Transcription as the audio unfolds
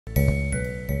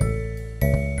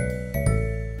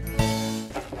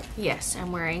Yes,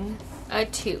 I'm wearing a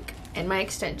toque and my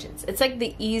extensions. It's like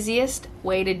the easiest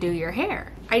way to do your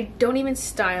hair. I don't even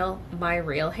style my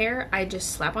real hair. I just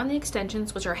slap on the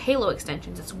extensions, which are halo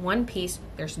extensions. It's one piece,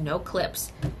 there's no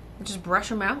clips. I just brush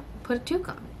them out, put a toque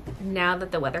on. Now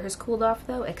that the weather has cooled off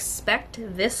though, expect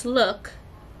this look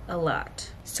a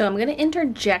lot. So I'm gonna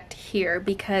interject here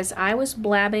because I was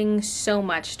blabbing so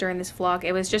much during this vlog.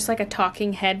 It was just like a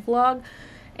talking head vlog,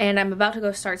 and I'm about to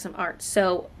go start some art.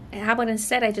 So how about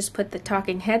instead I just put the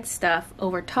talking head stuff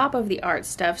over top of the art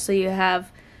stuff so you have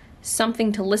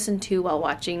something to listen to while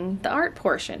watching the art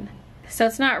portion. So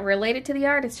it's not related to the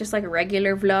art, it's just like a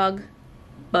regular vlog,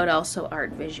 but also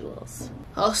art visuals.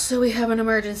 Also, we have an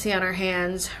emergency on our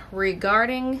hands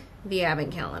regarding the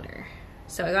advent calendar.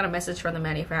 So I got a message from the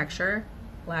manufacturer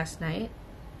last night,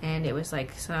 and it was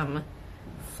like some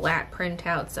flat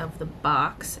printouts of the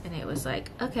box, and it was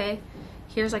like, okay,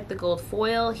 here's like the gold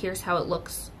foil, here's how it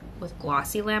looks with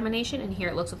glossy lamination, and here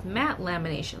it looks with matte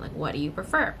lamination. Like, what do you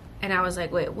prefer? And I was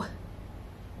like, wait, what?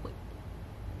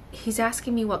 He's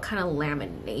asking me what kind of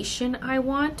lamination I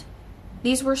want?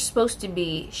 These were supposed to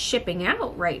be shipping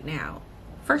out right now.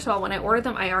 First of all, when I ordered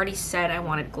them, I already said I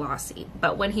wanted glossy.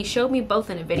 But when he showed me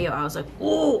both in a video, I was like,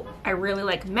 ooh, I really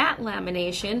like matte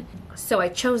lamination. So I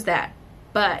chose that.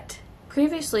 But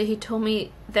previously, he told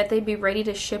me that they'd be ready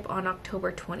to ship on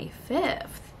October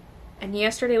 25th. And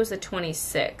yesterday was the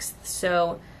 26th.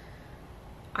 So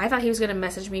I thought he was going to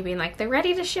message me being like, they're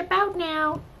ready to ship out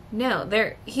now. No,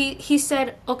 he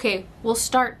said, okay, we'll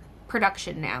start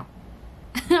production now.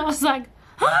 And I was like,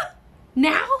 huh?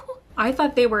 Now? I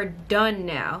thought they were done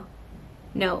now.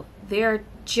 No, they're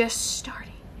just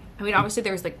starting. I mean, obviously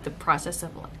there's like the process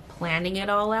of like planning it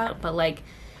all out, but like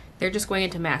they're just going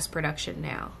into mass production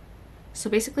now. So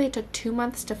basically it took 2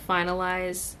 months to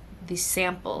finalize the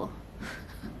sample.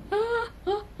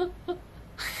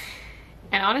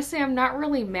 And honestly, I'm not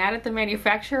really mad at the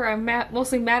manufacturer. I'm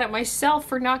mostly mad at myself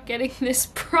for not getting this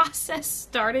process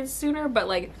started sooner, but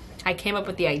like I came up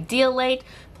with the idea late,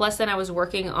 plus then I was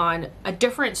working on a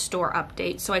different store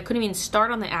update, so I couldn't even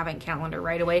start on the advent calendar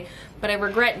right away. But I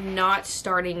regret not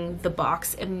starting the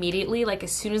box immediately. Like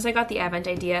as soon as I got the advent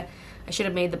idea, I should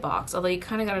have made the box. Although you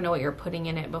kind of got to know what you're putting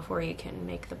in it before you can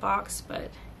make the box, but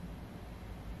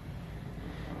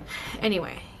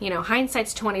anyway, you know,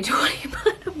 hindsight's 20/20,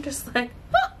 but I'm just like,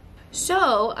 ah.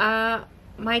 So,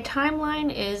 my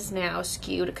timeline is now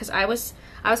skewed because I was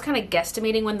kind of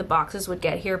guesstimating when the boxes would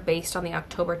get here based on the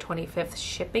October 25th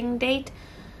shipping date.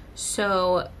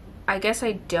 So I guess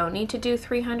I don't need to do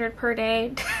 300 per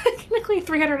day, technically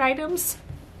 300 items,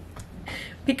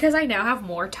 because I now have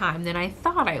more time than I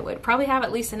thought I would. Probably have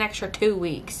at least an extra 2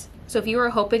 weeks. So if you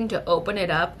were hoping to open it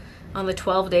up on the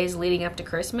 12 days leading up to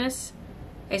Christmas,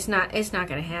 it's not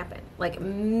gonna happen. Like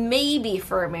maybe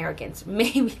for Americans,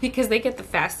 maybe because they get the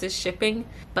fastest shipping,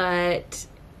 but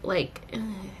like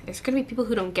there's gonna be people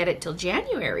who don't get it till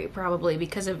January probably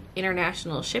because of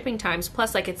international shipping times.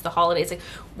 Plus like it's the holidays. Like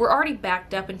we're already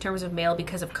backed up in terms of mail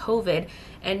because of COVID,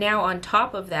 and now on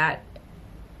top of that,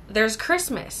 there's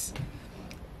Christmas.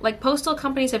 Like postal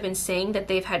companies have been saying that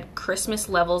they've had Christmas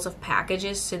levels of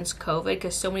packages since COVID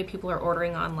because so many people are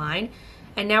ordering online.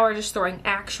 And now we're just throwing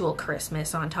actual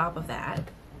Christmas on top of that.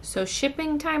 So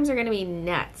shipping times are gonna be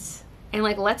nuts. And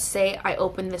like, let's say I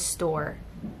open this store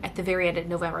at the very end of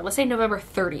November. Let's say November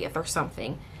 30th or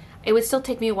something. It would still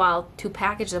take me a while to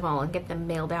package them all and get them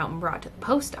mailed out and brought to the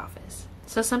post office.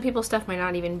 So some people's stuff might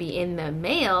not even be in the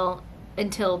mail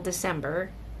until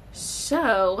December.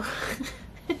 So,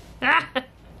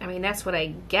 I mean, that's what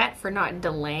I get for not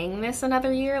delaying this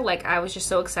another year. Like, I was just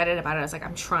so excited about it. I was like,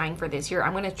 I'm trying for this year.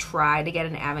 I'm going to try to get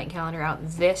an advent calendar out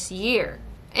this year.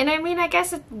 And I mean, I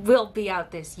guess it will be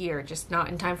out this year, just not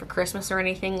in time for Christmas or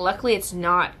anything. Luckily, it's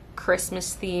not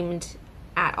Christmas themed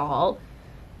at all.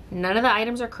 None of the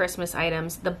items are Christmas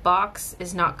items. The box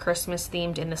is not Christmas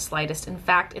themed in the slightest. In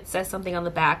fact, it says something on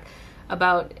the back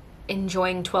about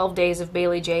enjoying 12 days of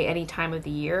Baylee J any time of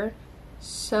the year.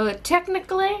 So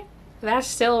technically, that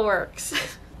still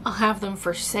works. I'll have them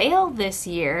for sale this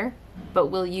year, but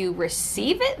will you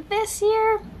receive it this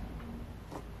year?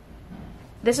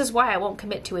 This is why I won't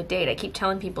commit to a date. I keep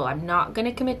telling people I'm not going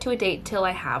to commit to a date till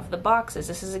I have the boxes.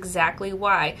 This is exactly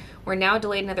why. We're now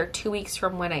delayed another 2 weeks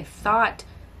from when I thought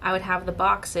I would have the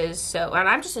boxes. So, and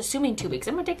I'm just assuming 2 weeks.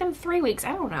 I'm going to take them 3 weeks.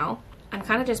 I don't know. I'm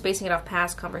kind of just basing it off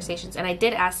past conversations. And I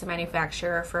did ask the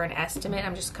manufacturer for an estimate.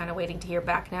 I'm just kind of waiting to hear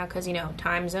back now because, you know,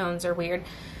 time zones are weird.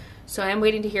 So I'm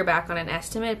waiting to hear back on an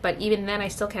estimate. But even then, I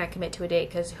still can't commit to a date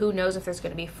because who knows if there's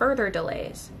going to be further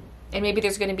delays. And maybe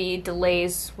there's going to be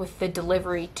delays with the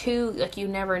delivery too. Like, you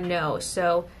never know.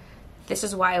 So this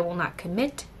is why I will not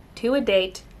commit to a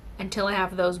date until I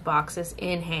have those boxes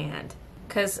in hand.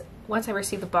 Because once I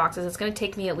receive the boxes, it's going to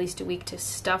take me at least a week to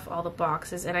stuff all the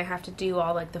boxes, and I have to do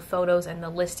all like the photos and the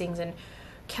listings and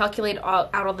calculate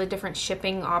out all the different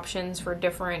shipping options for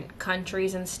different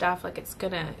countries and stuff. Like it's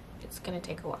gonna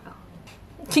take a while.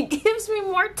 It gives me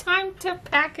more time to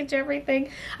package everything.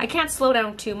 I can't slow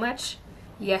down too much.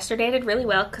 Yesterday I did really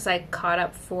well because I caught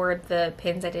up for the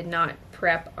pins I did not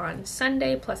prep on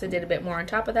Sunday, plus I did a bit more on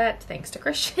top of that thanks to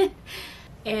Christian.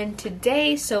 And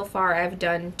today so far I've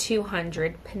done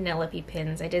 200 Penelope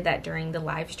pins. I did that during the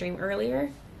live stream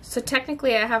earlier. So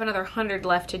technically I have another 100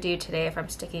 left to do today if I'm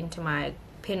sticking to my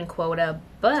pin quota,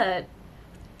 but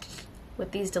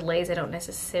with these delays I don't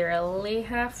necessarily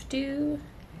have to.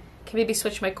 Can maybe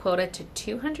switch my quota to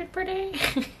 200 per day.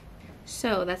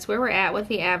 So that's where we're at with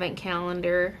the advent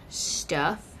calendar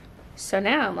stuff. So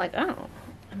now I'm like, oh,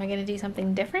 am I gonna do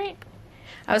something different?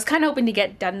 I was kind of hoping to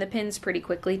get done the pins pretty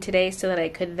quickly today so that I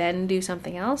could then do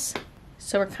something else.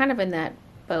 So we're kind of in that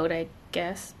boat, I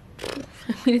guess.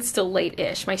 I mean, it's still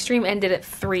late-ish. My stream ended at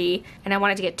 3, and I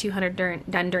wanted to get 200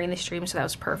 done during the stream, so that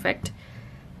was perfect.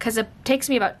 Because it takes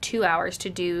me about 2 hours to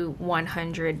do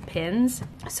 100 pins.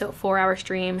 So 4-hour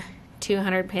stream,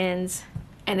 200 pins,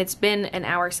 and it's been an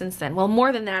hour since then. Well,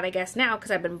 more than that, I guess, now, because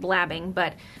I've been blabbing,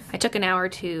 but I took an hour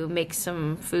to make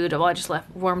some food. Well, I just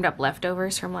warmed up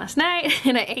leftovers from last night,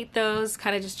 and I ate those,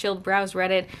 kind of just chilled, browsed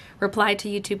Reddit, replied to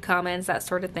YouTube comments, that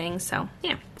sort of thing, so,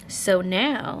 yeah. So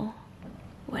now,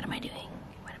 what am I doing?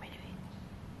 What am I doing?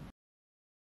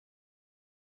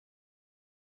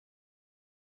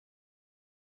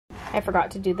 I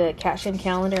forgot to do the cash-in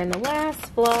calendar in the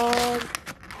last vlog.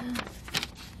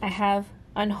 I have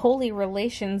unholy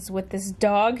relations with this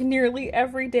dog nearly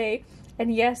every day,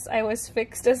 and yes, I was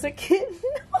fixed as a kitten.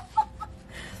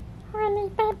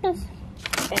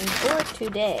 And for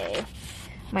today,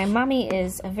 my mommy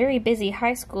is a very busy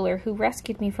high schooler who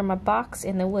rescued me from a box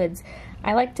in the woods.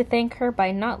 I like to thank her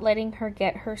by not letting her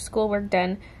get her schoolwork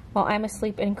done while I'm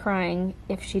asleep and crying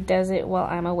if she does it while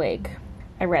I'm awake.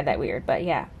 I read that weird, but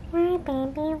yeah.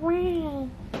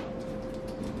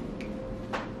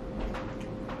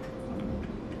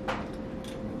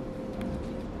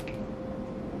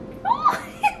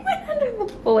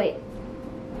 Oh wait,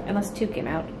 unless 2 came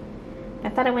out. I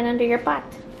thought it went under your butt.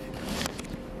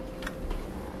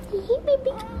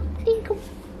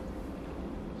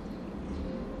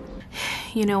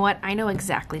 You know what? I know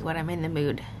exactly what I'm in the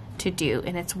mood to do,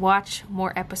 and it's watch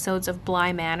more episodes of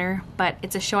Bly Manor, but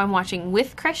it's a show I'm watching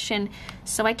with Christian,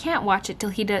 so I can't watch it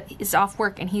till he is off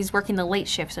work, and he's working the late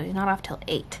shift, so he's not off till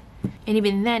 8. And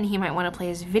even then, he might want to play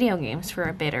his video games for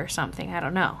a bit or something, I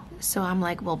don't know. So I'm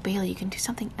like, well, Baylee, you can do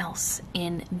something else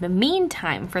in the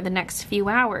meantime for the next few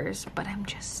hours, but I'm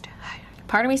just tired.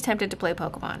 Part of me's tempted to play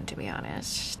Pokemon, to be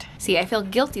honest. See, I feel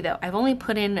guilty though. I've only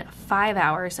put in 5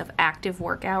 hours of active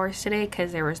work hours today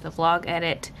because there was the vlog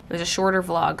edit. It was a shorter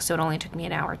vlog, so it only took me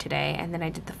an hour today, and then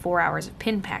I did the 4 hours of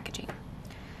pin packaging.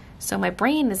 So my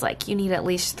brain is like, you need at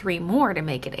least 3 more to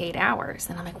make it 8 hours.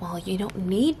 And I'm like, well, you don't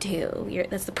need to.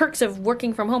 That's the perks of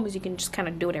working from home, is you can just kind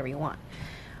of do whatever you want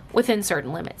within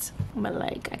certain limits. But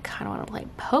like, I kind of want to play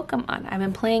Pokemon. I've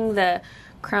been playing the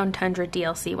Crown Tundra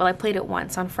DLC. Well, I played it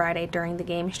once on Friday during the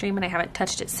game stream, and I haven't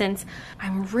touched it since.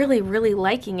 I'm really, really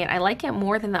liking it. I like it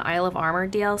more than the Isle of Armor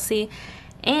DLC,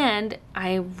 and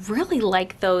I really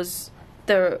like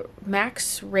the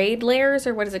max raid layers,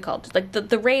 or what is it called? Like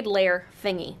the raid layer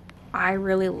thingy. I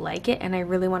really like it, and I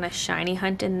really want a shiny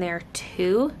hunt in there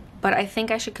too. But I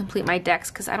think I should complete my dex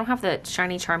because I don't have the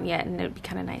shiny charm yet, and it would be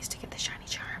kind of nice to get the shiny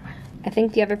charm. I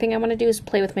think the other thing I want to do is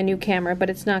play with my new camera, but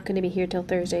it's not going to be here till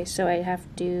Thursday, so I have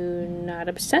to not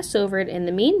obsess over it in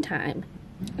the meantime.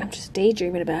 I'm just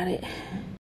daydreaming about it.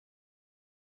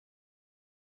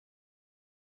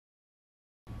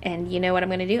 And you know what I'm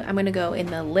going to do? I'm going to go in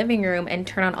the living room and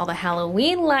turn on all the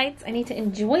Halloween lights. I need to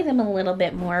enjoy them a little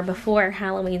bit more before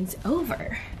Halloween's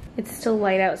over. It's still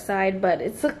light outside, but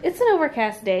it's an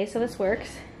overcast day, so this works.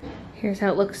 Here's how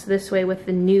it looks this way with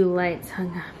the new lights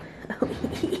hung up. Oh,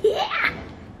 yeah!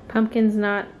 Pumpkin's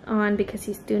not on because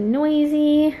he's too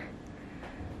noisy.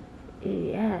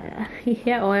 Yeah.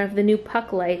 Yeah, oh, I have the new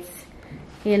puck lights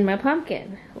in my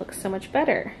pumpkin. Looks so much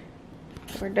better.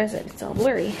 Or does it? It's all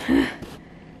blurry.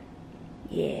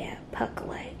 Yeah, puck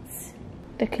lights.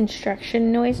 The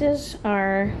construction noises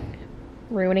are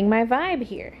ruining my vibe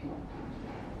here.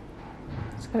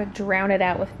 Just gotta drown it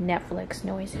out with Netflix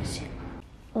noises.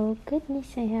 Oh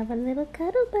goodness, I have a little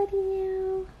cuddle buddy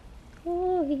now.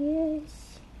 Oh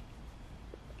yes.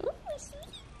 Oh, see?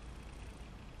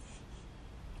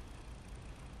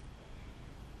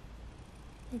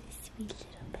 What a sweet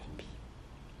little baby.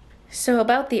 So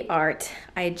about the art,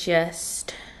 I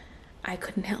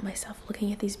couldn't help myself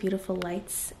looking at these beautiful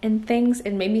lights and things.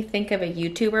 It made me think of a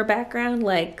YouTuber background,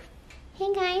 like,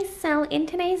 hey guys, so in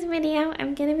today's video,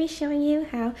 I'm gonna be showing you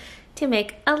how to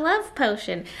make a love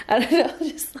potion. I don't know,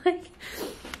 just like,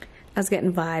 I was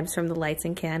getting vibes from the lights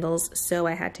and candles, so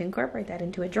I had to incorporate that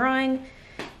into a drawing.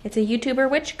 It's a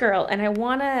YouTuber witch girl, and I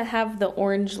wanna have the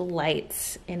orange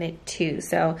lights in it too.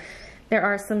 So there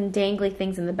are some dangly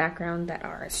things in the background that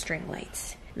are string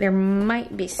lights. There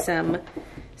might be some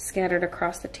scattered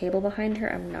across the table behind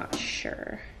her, I'm not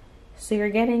sure. So you're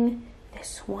getting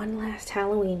this one last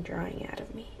Halloween drawing out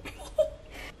of me.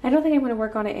 I don't think I'm gonna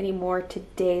work on it anymore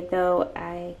today though.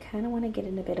 I kinda wanna get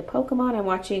in a bit of Pokemon. I'm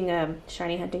watching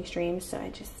shiny hunting streams, so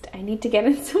I need to get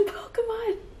in some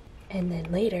Pokemon. And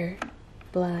then later,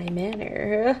 Bly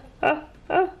Manor.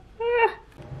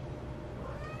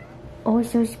 Oh,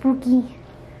 so spooky.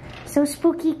 So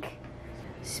spooky.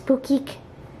 Spooky.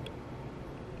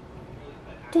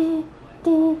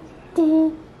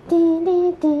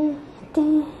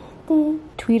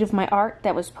 Tweet of my art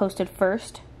that was posted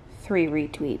first, 3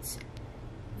 retweets.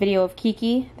 Video of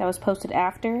Kiki that was posted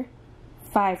after,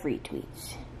 5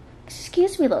 retweets.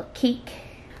 Excuse me, little Keek.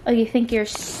 Oh, you think you're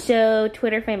so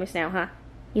Twitter famous now, huh?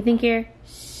 You think you're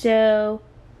so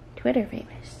Twitter famous?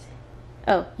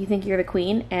 Oh, you think you're the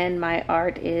queen and my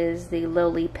art is the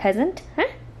lowly peasant, huh?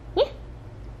 Yeah?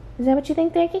 Is that what you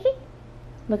think there, Kiki?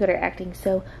 Look at her acting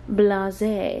so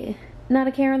blasé. Not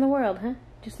a care in the world, huh?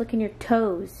 Just licking your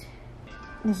toes.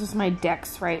 This is my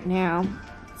Dex right now.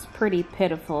 It's pretty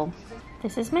pitiful.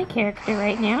 This is my character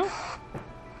right now.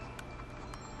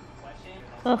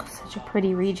 Ugh, such a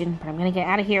pretty region, but I'm gonna get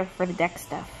out of here for the Dex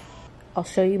stuff. I'll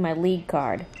show you my league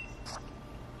card.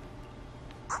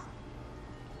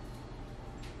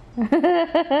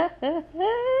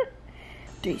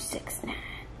 369.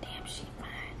 Damn, she fine.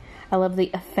 I love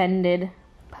the offended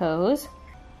pose.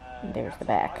 There's the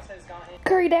back.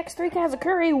 Curry Dex, 3 cans of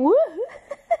curry. Woo!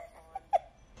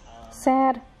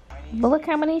 Sad. But look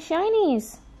how many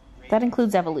shinies. That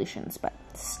includes evolutions, but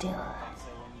still.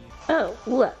 Oh,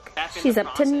 look. She's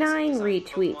up to 9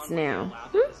 retweets now.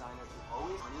 Hmm?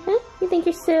 Huh? You think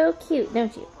you're so cute,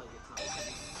 don't you?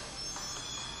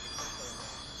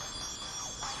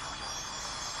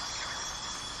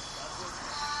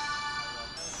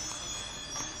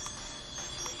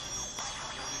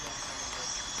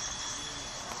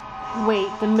 Wait,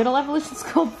 the middle evolution's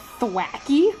called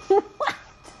Thwacky? What?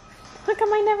 How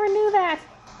come I never knew that?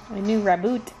 I knew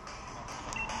Raboot.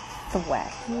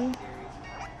 Thwacky.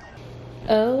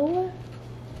 Oh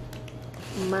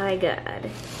my god.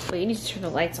 Wait, you need to turn the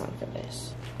lights on for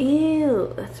this.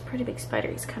 Ew, that's a pretty big spider.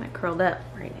 He's kind of curled up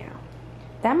right now.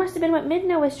 That must have been what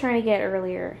Midna was trying to get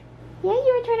earlier. Yeah,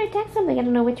 you were trying to attack something. I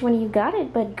don't know which one of you got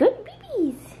it, but good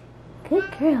babies.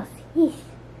 Good girls. Yes.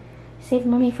 Save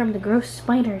mommy from the gross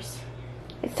spiders.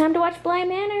 It's time to watch Bly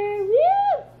Manor.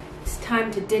 Woo! It's time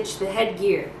to ditch the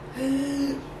headgear.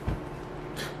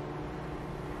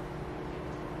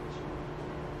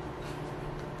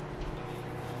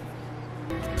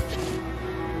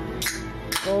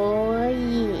 Oh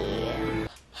yeah.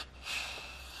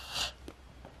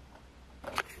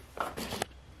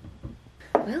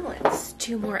 Well, it's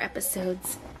 2 more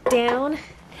episodes down.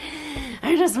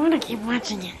 I just want to keep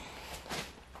watching it.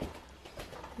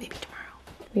 Maybe tomorrow.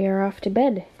 We are off to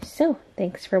bed. So,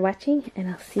 thanks for watching, and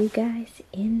I'll see you guys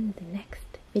in the next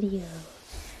video.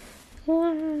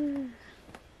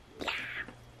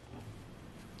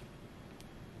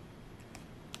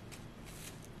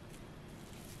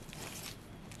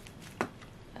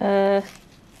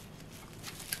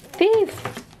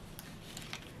 Thief!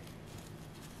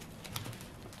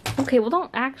 Okay, well don't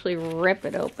actually rip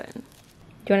it open. Do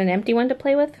you want an empty one to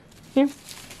play with? Here,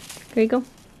 there you go.